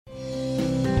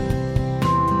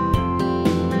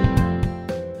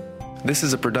This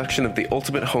is a production of the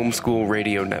Ultimate Homeschool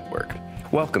Radio Network.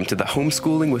 Welcome to the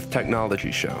Homeschooling with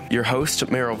Technology show. Your host,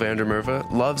 Meryl van der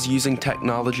Merwe, loves using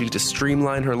technology to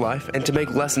streamline her life and to make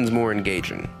lessons more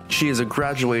engaging. She is a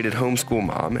graduated homeschool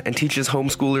mom and teaches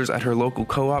homeschoolers at her local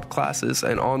co-op classes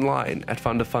and online at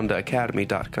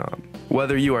fundafundaacademy.com.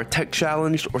 Whether you are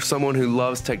tech-challenged or someone who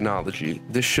loves technology,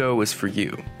 this show is for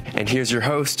you. And here's your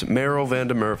host, Meryl van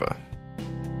der Merwe.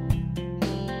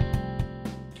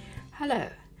 Hello,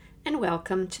 and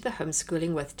welcome to the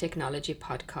Homeschooling with Technology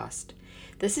podcast.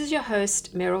 This is your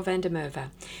host, Meryl van der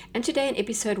Merwe, and today in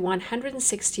episode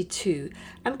 162,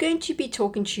 I'm going to be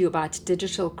talking to you about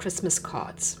digital Christmas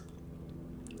cards.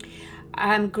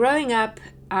 Growing up,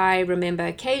 I remember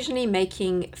occasionally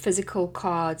making physical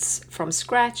cards from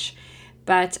scratch,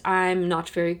 but I'm not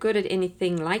very good at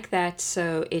anything like that,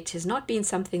 so it has not been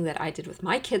something that I did with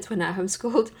my kids when I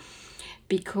homeschooled,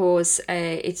 because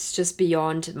it's just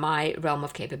beyond my realm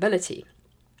of capability.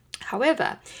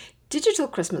 However, digital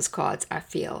Christmas cards, I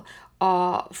feel,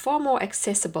 are far more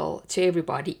accessible to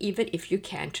everybody, even if you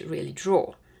can't really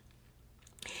draw.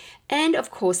 And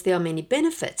of course, there are many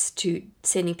benefits to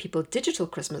sending people digital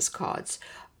Christmas cards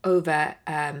over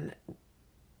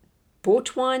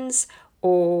bought ones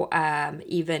or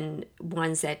even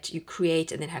ones that you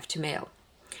create and then have to mail.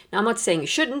 Now, I'm not saying you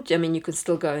shouldn't. I mean, you could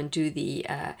still go and do the,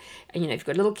 if you've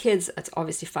got little kids, it's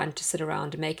obviously fun to sit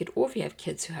around and make it. Or if you have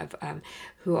kids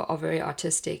who are very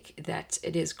artistic, that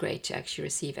it is great to actually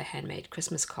receive a handmade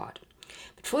Christmas card.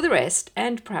 But for the rest,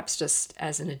 and perhaps just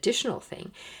as an additional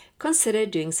thing, consider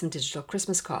doing some digital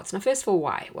Christmas cards. Now, first of all,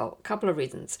 why? Well, a couple of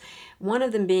reasons. One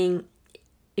of them being,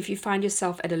 if you find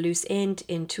yourself at a loose end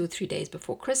in 2 or 3 days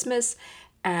before Christmas,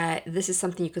 this is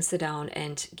something you can sit down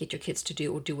and get your kids to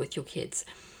do or do with your kids.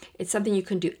 It's something you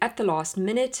can do at the last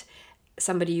minute.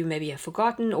 Somebody you maybe have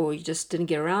forgotten or you just didn't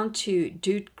get around to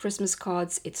do Christmas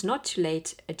cards. It's not too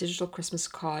late. A digital Christmas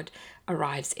card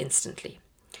arrives instantly.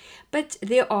 But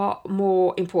there are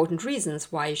more important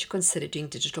reasons why you should consider doing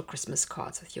digital Christmas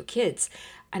cards with your kids.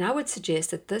 And I would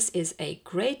suggest that this is a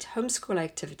great homeschool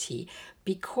activity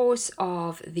because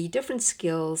of the different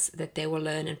skills that they will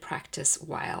learn and practice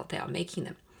while they are making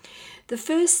them. The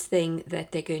first thing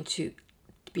that they're going to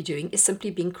be doing is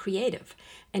simply being creative.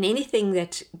 And anything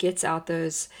that gets out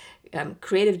those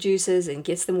creative juices and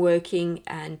gets them working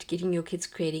and getting your kids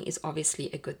creating is obviously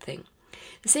a good thing.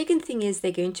 The second thing is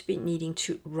they're going to be needing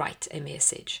to write a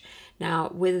message. Now,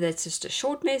 whether that's just a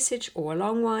short message or a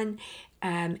long one,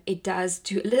 it does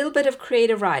do a little bit of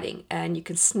creative writing and you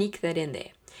can sneak that in there.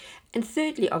 And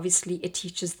thirdly, obviously, it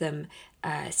teaches them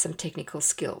some technical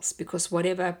skills because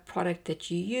whatever product that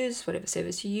you use, whatever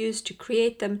service you use to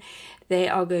create them, they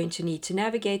are going to need to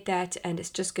navigate that, and it's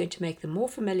just going to make them more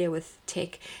familiar with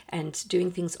tech and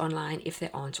doing things online if they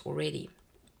aren't already.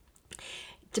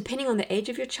 Depending on the age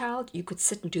of your child, you could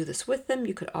sit and do this with them.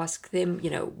 You could ask them,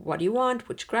 what do you want?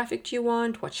 Which graphic do you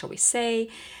want? What shall we say?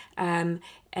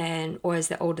 Or as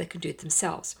they're older, they can do it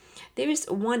themselves. There is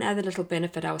one other little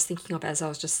benefit I was thinking of as I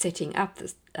was just setting up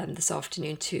this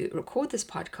afternoon to record this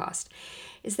podcast,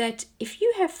 is that if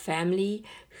you have family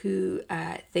who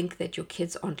think that your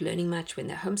kids aren't learning much when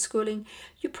they're homeschooling,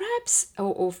 you perhaps,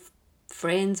 or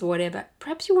friends or whatever,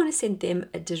 perhaps you want to send them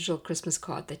a digital Christmas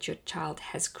card that your child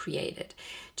has created,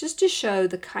 just to show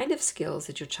the kind of skills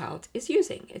that your child is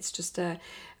using. It's just a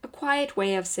quiet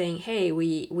way of saying, hey,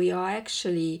 we are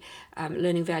actually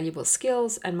learning valuable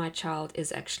skills and my child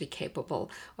is actually capable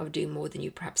of doing more than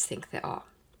you perhaps think they are.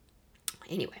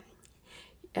 Anyway,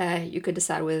 you could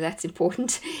decide whether that's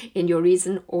important in your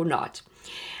reason or not.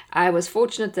 I was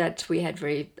fortunate that we had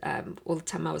all the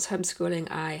time I was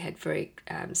homeschooling, I had very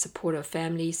supportive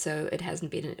family, so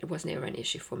it wasn't ever an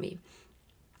issue for me.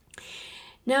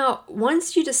 Now,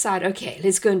 once you decide, okay,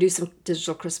 let's go and do some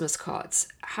digital Christmas cards,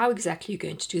 how exactly are you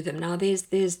going to do them? Now,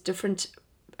 there's different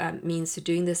means to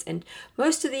doing this, and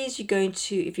most of these you're going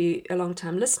to, if you're a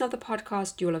long-time listener of the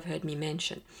podcast, you'll have heard me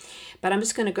mention. But I'm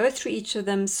just going to go through each of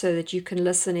them so that you can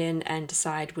listen in and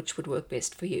decide which would work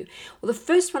best for you. Well, the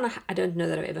first one I don't know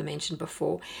that I've ever mentioned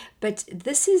before, but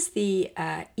this is the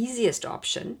easiest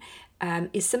option,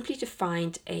 is simply to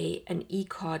find an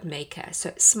e-card maker.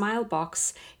 So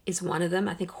Smilebox is one of them.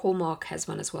 I think Hallmark has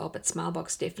one as well, but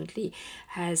Smilebox definitely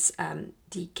has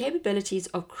the capabilities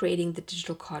of creating the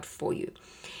digital card for you.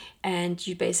 And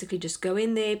you basically just go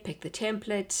in there, pick the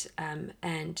template,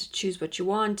 and choose what you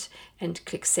want and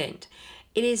click send.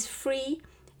 It is free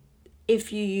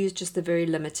if you use just the very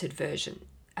limited version.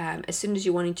 As soon as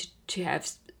you're wanting to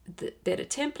have the better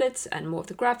templates and more of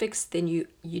the graphics, then you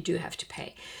do have to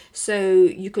pay. So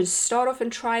you can start off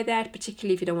and try that,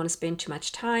 particularly if you don't want to spend too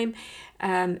much time,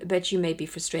 but you may be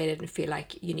frustrated and feel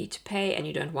like you need to pay and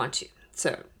you don't want to.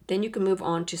 So then you can move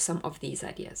on to some of these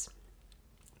ideas.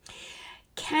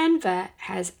 Canva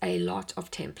has a lot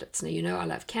of templates. Now, you know I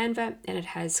love Canva, and it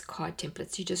has card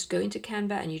templates. You just go into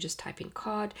Canva and you just type in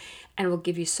card, and it will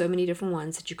give you so many different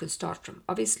ones that you can start from.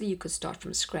 Obviously, you could start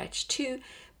from scratch too,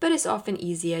 but it's often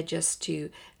easier just to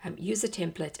use a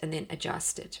template and then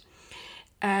adjust it.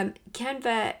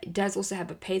 Canva does also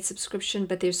have a paid subscription,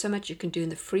 but there's so much you can do in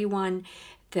the free one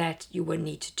that you won't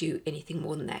need to do anything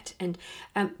more than that. And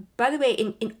by the way,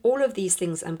 in all of these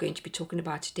things I'm going to be talking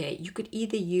about today, you could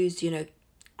either use,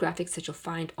 graphics that you'll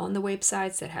find on the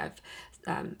websites that have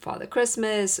Father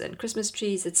Christmas and Christmas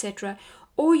trees, etc.,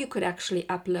 or you could actually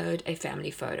upload a family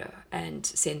photo and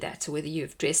send that. So whether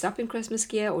you've dressed up in Christmas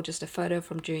gear or just a photo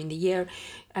from during the year,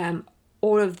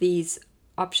 all of these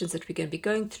options that we're going to be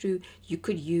going through, you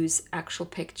could use actual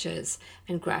pictures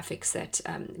and graphics that,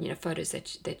 photos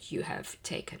that you have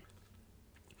taken.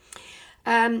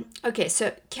 Okay,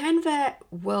 so Canva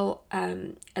will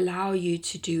allow you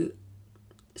to do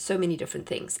so many different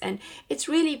things, and it's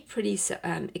really pretty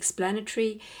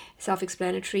self-explanatory.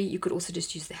 You could also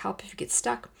just use the help if you get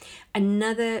stuck.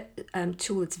 Another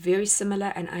tool that's very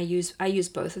similar, and I use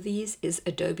both of these, is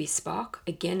Adobe Spark.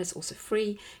 Again, it's also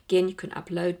free. Again, you can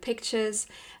upload pictures.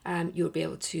 You'll be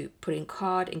able to put in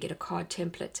card and get a card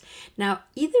template. Now,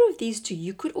 either of these two,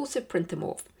 you could also print them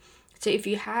off. So if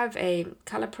you have a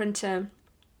color printer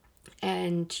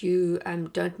and you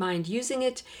don't mind using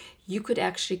it, you could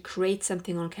actually create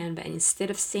something on Canva, and instead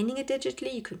of sending it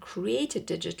digitally, you can create it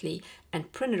digitally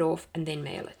and print it off and then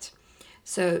mail it.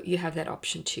 So you have that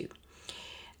option too.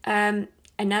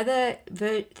 Another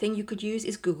thing you could use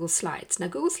is Google Slides. Now,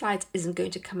 Google Slides isn't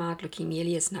going to come out looking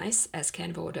nearly as nice as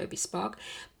Canva or Adobe Spark,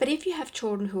 but if you have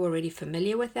children who are already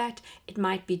familiar with that, it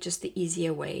might be just the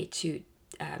easier way to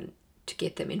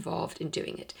get them involved in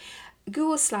doing it.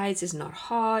 Google Slides is not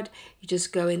hard. You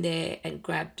just go in there and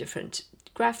grab different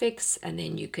graphics, and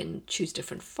then you can choose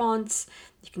different fonts,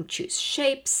 you can choose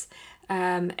shapes,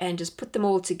 and just put them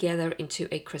all together into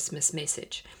a Christmas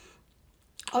message.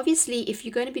 Obviously, if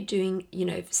you're going to be doing,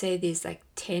 say there's like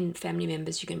 10 family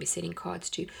members you're going to be sending cards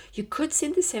to, you could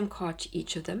send the same card to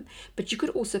each of them, but you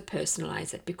could also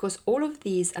personalize it, because all of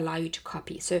these allow you to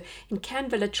copy. So in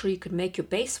Canva, literally, you could make your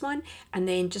base one, and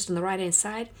then just on the right hand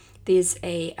side, there's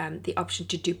the option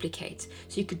to duplicate.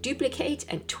 So you could duplicate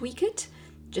and tweak it,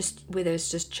 just whether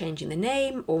it's just changing the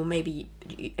name, or maybe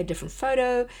a different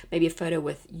photo, maybe a photo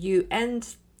with you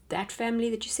and that family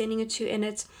that you're sending it to in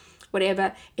it,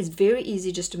 whatever. It's very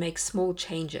easy just to make small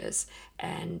changes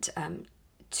and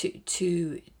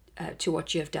to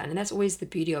what you have done. And that's always the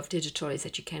beauty of digital, is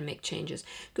that you can make changes.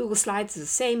 Google Slides is the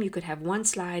same. You could have one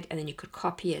slide and then you could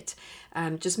copy it.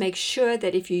 Just make sure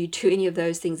that if you do any of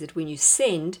those things, that when you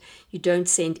send, you don't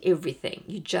send everything.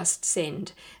 You just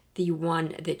send the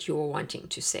one that you're wanting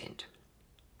to send.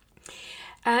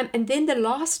 And then the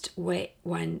last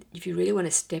one, if you really want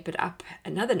to step it up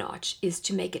another notch, is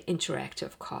to make an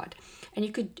interactive card. And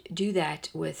you could do that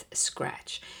with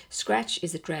Scratch. Scratch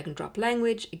is a drag and drop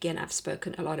language. Again, I've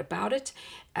spoken a lot about it.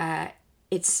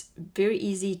 It's very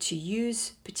easy to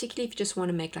use, particularly if you just want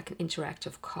to make like an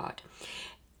interactive card.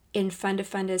 In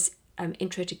Funder's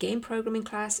Intro to Game Programming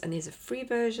class, and there's a free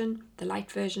version, the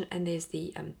light version, and there's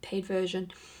the paid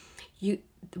version.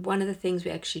 One of the things we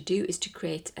actually do is to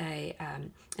create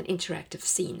an interactive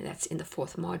scene that's in the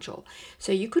 4th module.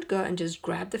 So you could go and just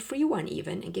grab the free one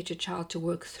even and get your child to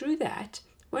work through that.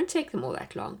 Won't take them all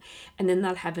that long. And then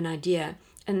they'll have an idea,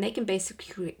 and they can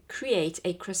basically create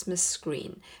a Christmas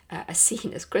screen, a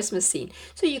Christmas scene.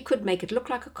 So you could make it look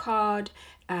like a card,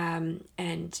 and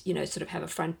sort of have a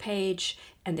front page,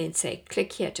 and then say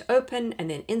click here to open, and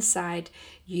then inside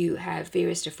you have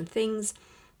various different things.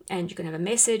 And you can have a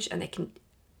message, and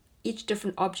each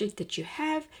different object that you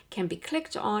have can be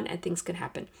clicked on, and things can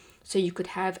happen. So you could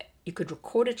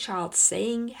record a child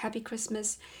saying Happy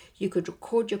Christmas. You could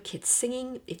record your kids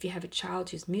singing if you have a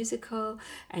child who's musical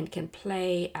and can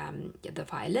play the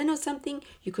violin or something.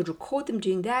 You could record them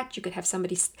doing that. You could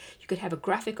have a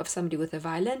graphic of somebody with a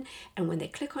violin, and when they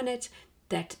click on it,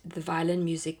 that the violin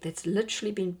music that's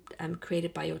literally been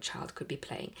created by your child could be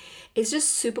playing. It's just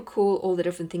super cool, all the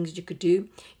different things you could do.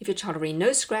 If your child already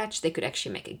knows Scratch, they could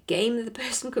actually make a game that the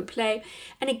person could play.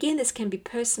 And again, this can be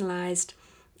personalized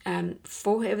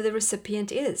for whoever the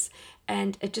recipient is,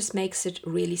 and it just makes it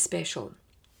really special.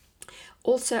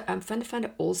 Also,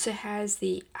 Funder also has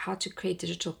the How to Create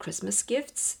Digital Christmas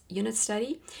Gifts unit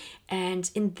study, and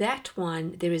in that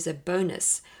one there is a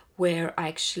bonus where I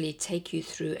actually take you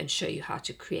through and show you how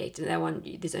to create. And that one,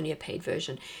 there's only a paid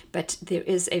version, but there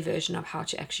is a version of how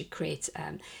to actually create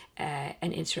an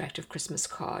interactive Christmas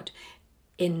card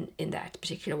in that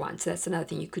particular one. So that's another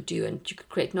thing you could do, and you could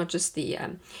create not just the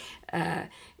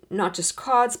not just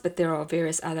cards, but there are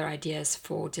various other ideas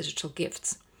for digital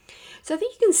gifts. So I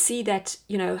think you can see that,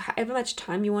 however much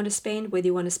time you want to spend, whether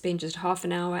you want to spend just half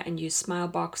an hour and use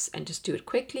Smilebox and just do it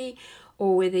quickly,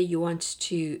 or whether you want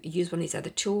to use one of these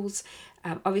other tools.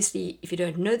 Obviously, if you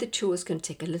don't know the tool, it's going to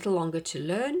take a little longer to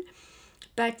learn,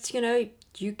 but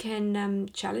you can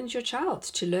challenge your child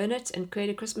to learn it and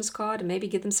create a Christmas card, and maybe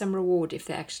give them some reward if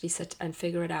they actually sit and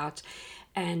figure it out.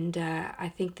 And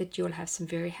I think that you'll have some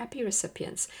very happy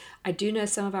recipients. I do know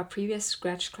some of our previous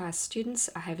Scratch class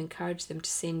students, I have encouraged them to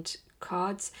send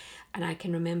cards, and I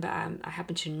can remember I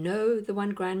happen to know the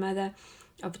one grandmother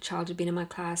of a child who'd been in my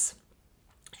class,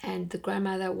 and the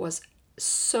grandmother was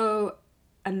so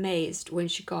amazed when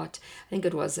she got, I think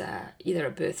it was either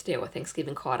a birthday or a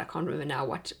Thanksgiving card. I can't remember now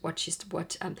what her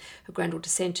granddaughter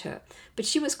sent her, but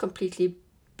she was completely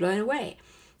blown away.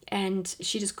 And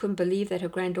she just couldn't believe that her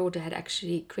granddaughter had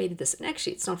actually created this. And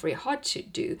actually, it's not very hard to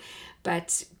do,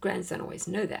 but grands don't always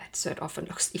know that. So it often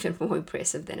looks even more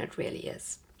impressive than it really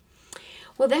is.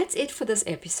 Well, that's it for this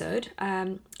episode.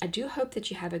 I do hope that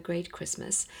you have a great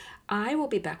Christmas. I will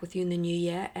be back with you in the new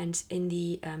year, and in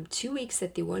the 2 weeks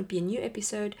that there won't be a new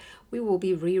episode, we will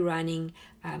be rerunning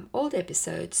old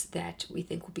episodes that we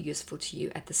think will be useful to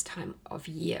you at this time of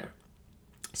year.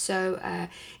 So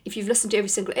if you've listened to every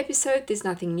single episode, there's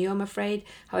nothing new, I'm afraid.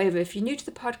 However, if you're new to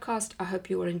the podcast, I hope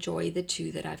you will enjoy the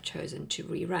 2 that I've chosen to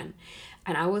rerun.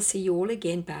 And I will see you all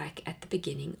again back at the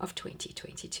beginning of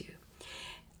 2022.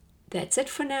 That's it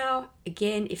for now.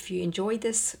 Again, if you enjoyed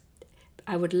this,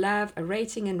 I would love a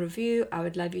rating and review. I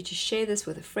would love you to share this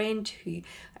with a friend who,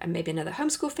 maybe another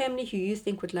homeschool family who you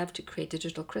think would love to create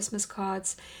digital Christmas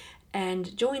cards.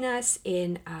 And join us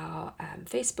in our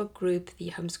Facebook group,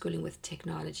 the Homeschooling with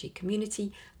Technology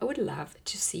community. I would love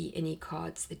to see any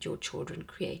cards that your children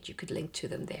create. You could link to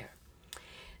them there.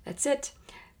 That's it.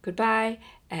 Goodbye,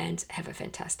 and have a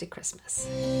fantastic Christmas.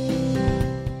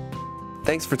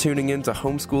 Thanks for tuning in to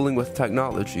Homeschooling with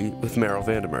Technology with Meryl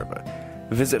van der Merwe.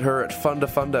 Visit her at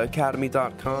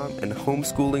fundafundaacademy.com and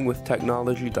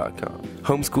homeschoolingwithtechnology.com.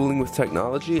 Homeschooling with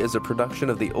Technology is a production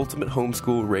of the Ultimate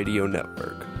Homeschool Radio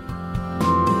Network.